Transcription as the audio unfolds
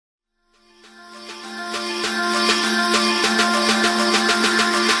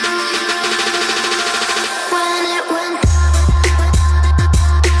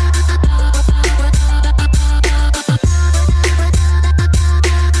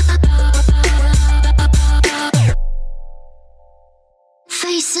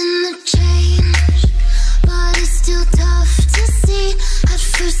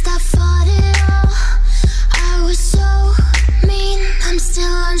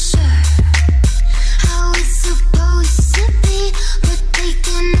unsure how it's supposed to be, but they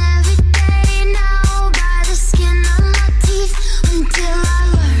can every day now by the skin of my teeth until I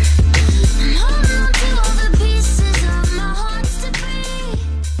learn. I'm holding on to all the pieces of my heart's debris.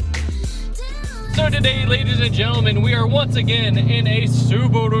 So today, ladies and gentlemen, we are once again in a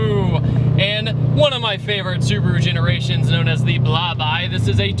Subaru, and one of my favorite Subaru generations, known as the Blob. This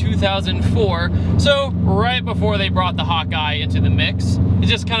is a 2004, so right before they brought the Hawkeye into the mix. It's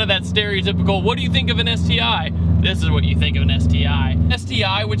just kind of that stereotypical, what do you think of an STI? This is what you think of an STI.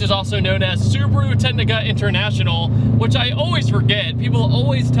 STI, which is also known as Subaru Technica International, which I always forget. People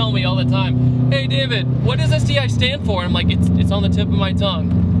always tell me all the time, hey David, what does STI stand for? I'm like, it's on the tip of my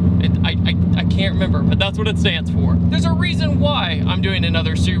tongue. I can't remember, but that's what it stands for. There's a reason why I'm doing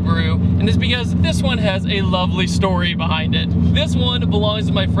another Subaru, and it's because this one has a lovely story behind it. This one belongs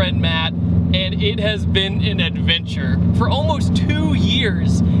to my friend Matt, and it has been an adventure. For almost 2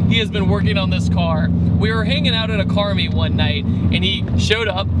 years, he has been working on this car. We were hanging out at a car meet one night, and he showed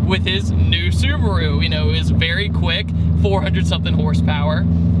up with his new Subaru. You know, it was very quick, 400 something horsepower,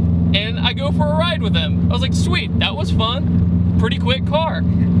 and I go for a ride with him. I was like, sweet, that was fun, pretty quick car.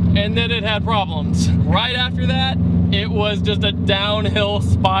 And then it had problems. Right after that, it was just a downhill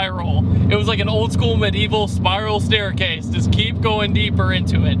spiral. It was like an old school medieval spiral staircase. Just keep going deeper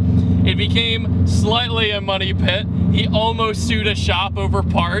into it. It became slightly a money pit. He almost sued a shop over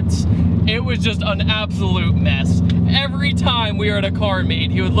parts. It was just an absolute mess. Every time we were at a car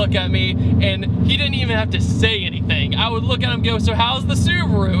meet, he would look at me and he didn't even have to say anything. I would look at him and go, so how's the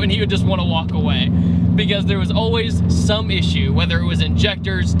Subaru? And he would just want to walk away, because there was always some issue, whether it was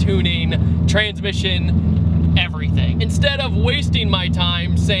injectors, tuning, transmission, everything. Instead of wasting my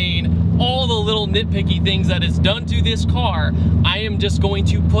time saying all the little nitpicky things that is done to this car, I am just going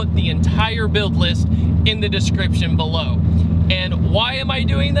to put the entire build list in the description below. And why am I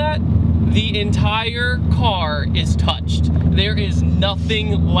doing that? The entire car is touched. There is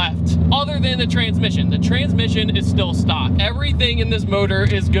nothing left other than the transmission. The transmission is still stock. Everything in this motor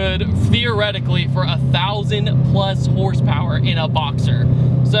is good theoretically for 1,000+ horsepower in a boxer.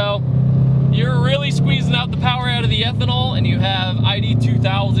 So you're really squeezing out the power out of the ethanol, and you have ID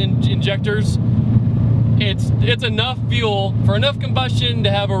 2000 injectors. It's enough fuel for enough combustion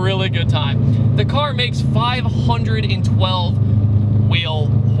to have a really good time. The car makes 512 wheel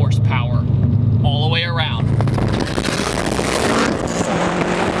horsepower all the way around.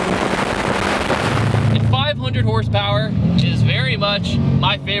 And 500 horsepower is very much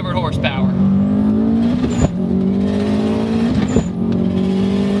my favorite horsepower.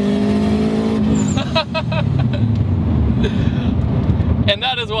 And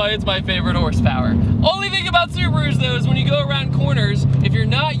that is why it's my favorite horsepower. Only thing about Subarus though is when you go around corners, if you're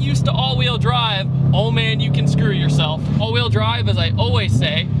not used to all-wheel drive, oh man, you can screw yourself. All-wheel drive, as I always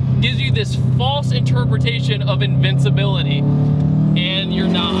say, gives you this false interpretation of invincibility, and you're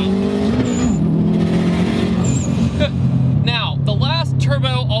not. Now, the last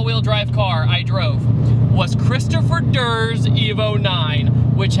turbo all-wheel drive car I drove was Christopher Durr's Evo 9,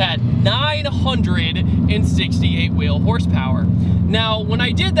 which had 968 wheel horsepower. Now, when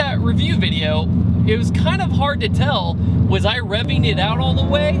I did that review video, it was kind of hard to tell, was I revving it out all the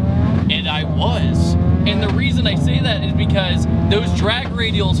way? And I was. And the reason I say that is because those drag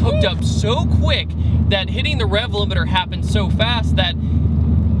radials hooked up so quick that hitting the rev limiter happened so fast that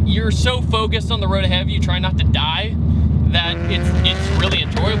you're so focused on the road ahead of you, trying not to die, that it's really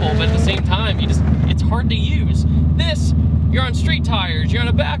enjoyable, but at the same time, it's hard to use. This, you're on street tires, you're on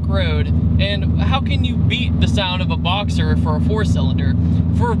a back road, and how can you beat the sound of a boxer for a 4-cylinder?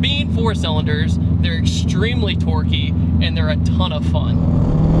 For being 4 cylinders, they're extremely torquey, and they're a ton of fun.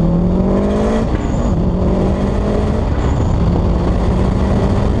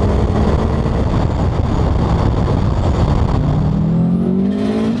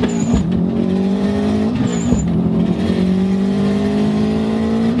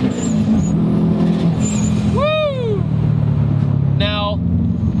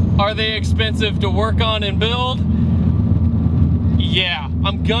 Are they expensive to work on and build? Yeah,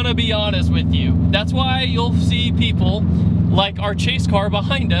 I'm gonna be honest with you. That's why you'll see people like our chase car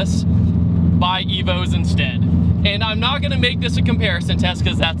behind us buy Evos instead. And I'm not gonna make this a comparison test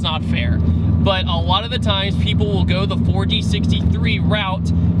because that's not fair. But a lot of the times people will go the 4G63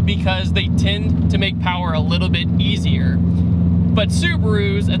 route because they tend to make power a little bit easier. But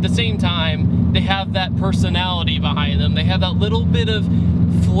Subarus, at the same time, they have that personality behind them. They have that little bit of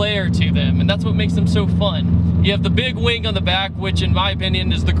flair to them, and that's what makes them so fun. You have the big wing on the back, which in my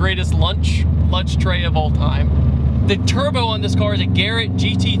opinion is the greatest lunch tray of all time. The turbo on this car is a Garrett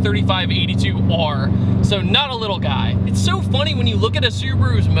GT3582R, so not a little guy. It's so funny when you look at a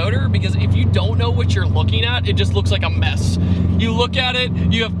Subaru's motor, because if you don't know what you're looking at, it just looks like a mess. You look at it,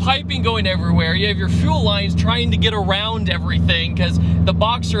 you have piping going everywhere, you have your fuel lines trying to get around everything, because the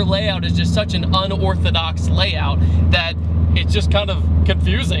Boxer layout is just such an unorthodox layout that it's just kind of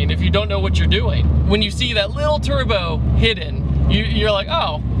confusing if you don't know what you're doing. When you see that little turbo hidden, you're like,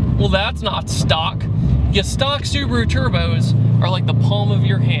 oh, well, that's not stock. Yeah, stock Subaru turbos are like the palm of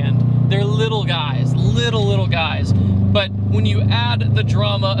your hand. They're little guys, little guys. But when you add the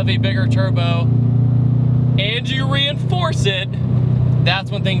drama of a bigger turbo and you reinforce it,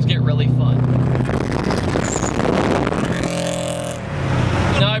 that's when things get really fun.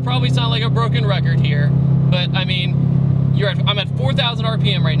 Now, I probably sound like a broken record here, but I mean, I'm at 4,000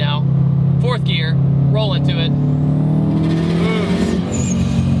 RPM right now, 4th gear, roll into it.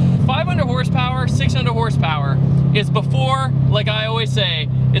 500 horsepower, 600 horsepower is before, like I always say,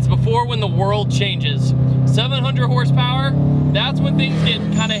 it's before when the world changes. 700 horsepower, that's when things get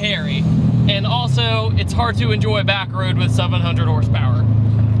kind of hairy. And also, it's hard to enjoy back road with 700 horsepower.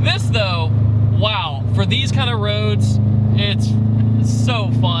 This though, wow, for these kind of roads, it's so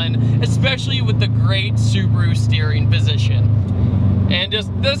fun, especially with the great Subaru steering position. And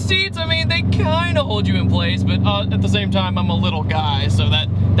just the seats, I mean, they kind of hold you in place, but at the same time, I'm a little guy, so that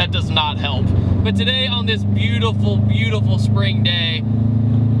does not help. But today, on this beautiful, beautiful spring day,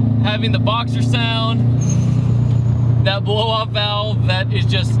 having the Boxer sound, that blow-off valve, that is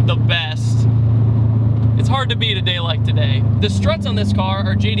just the best. It's hard to beat a day like today. The struts on this car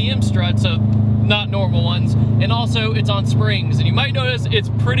are JDM struts, so not normal ones, and also it's on springs, and you might notice it's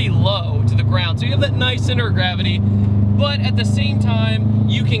pretty low to the ground, so you have that nice center of gravity, but at the same time,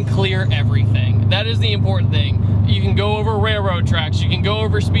 you can clear everything. That is the important thing. You can go over railroad tracks, you can go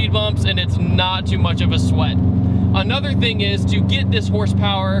over speed bumps, and it's not too much of a sweat. Another thing is to get this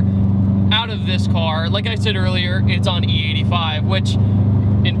horsepower out of this car, like I said earlier, it's on E85, which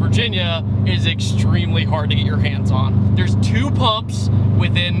in Virginia is extremely hard to get your hands on. There's 2 pumps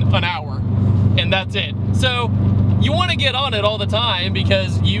within an hour, and that's it. So you want to get on it all the time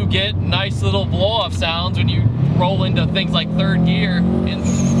because you get nice little blow-off sounds when you roll into things like 3rd gear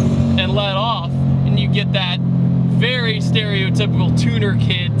and let off, and you get that very stereotypical tuner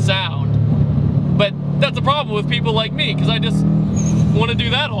kid sound. But that's the problem with people like me, because I just want to do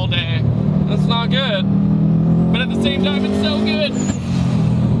that all day. That's not good. But at the same time, it's so good.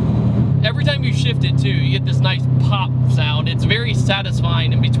 Every time you shift it too, you get this nice pop sound. It's very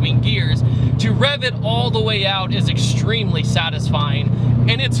satisfying in between gears. To rev it all the way out is extremely satisfying,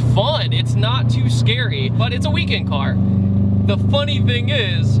 and it's fun. It's not too scary, but it's a weekend car. The funny thing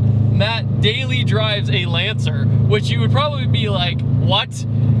is, Matt daily drives a Lancer, which you would probably be like, what?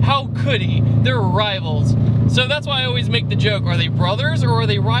 How could he? They're rivals. So that's why I always make the joke, are they brothers or are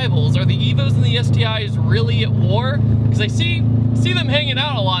they rivals? Are the Evos and the STIs really at war? Because I see them hanging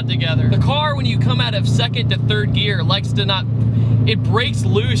out a lot together. The car, when you come out of 2nd to 3rd gear, likes to not, it breaks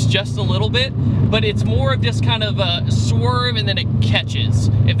loose just a little bit, but it's more of just kind of a swerve and then it catches,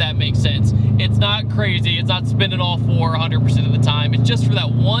 if that makes sense. It's not crazy, it's not spinning all 4 100% of the time. It's just for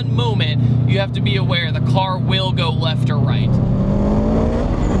that one moment, you have to be aware the car will go left or right.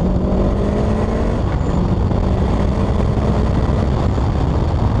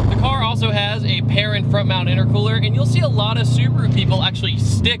 Also has a parent front mount intercooler, and you'll see a lot of Subaru people actually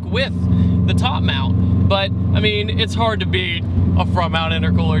stick with the top mount, but I mean, it's hard to beat a front mount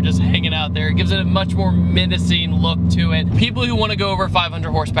intercooler just hanging out there. It gives it a much more menacing look to it. People who want to go over 500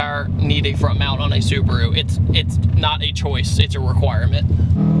 horsepower need a front mount on a Subaru. It's not a choice, it's a requirement.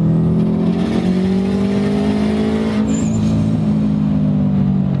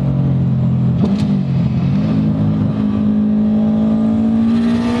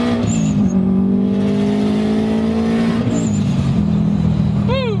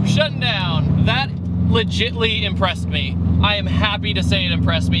 Legitly impressed me. I am happy to say it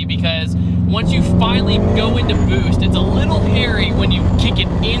impressed me, because once you finally go into boost, it's a little hairy when you kick it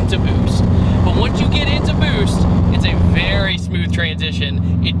into boost. But once you get into boost, it's a very smooth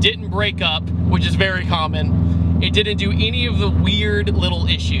transition. It didn't break up, which is very common. It didn't do any of the weird little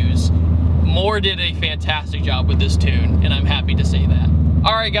issues. Moore did a fantastic job with this tune, and I'm happy to say that.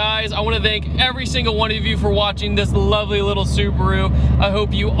 Alright guys, I want to thank every single one of you for watching this lovely little Subaru. I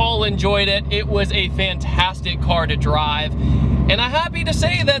hope you all enjoyed it. It was a fantastic car to drive. And I'm happy to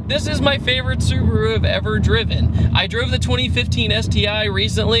say that this is my favorite Subaru I've ever driven. I drove the 2015 STI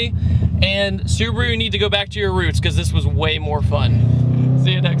recently, and Subaru, you need to go back to your roots because this was way more fun.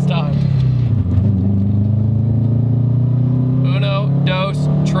 See you next time. Uno, dos,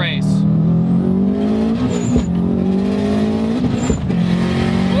 tres.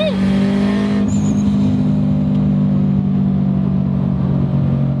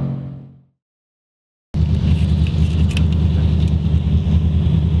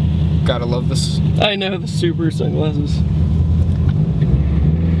 Gotta love this. I know, the Subaru sunglasses.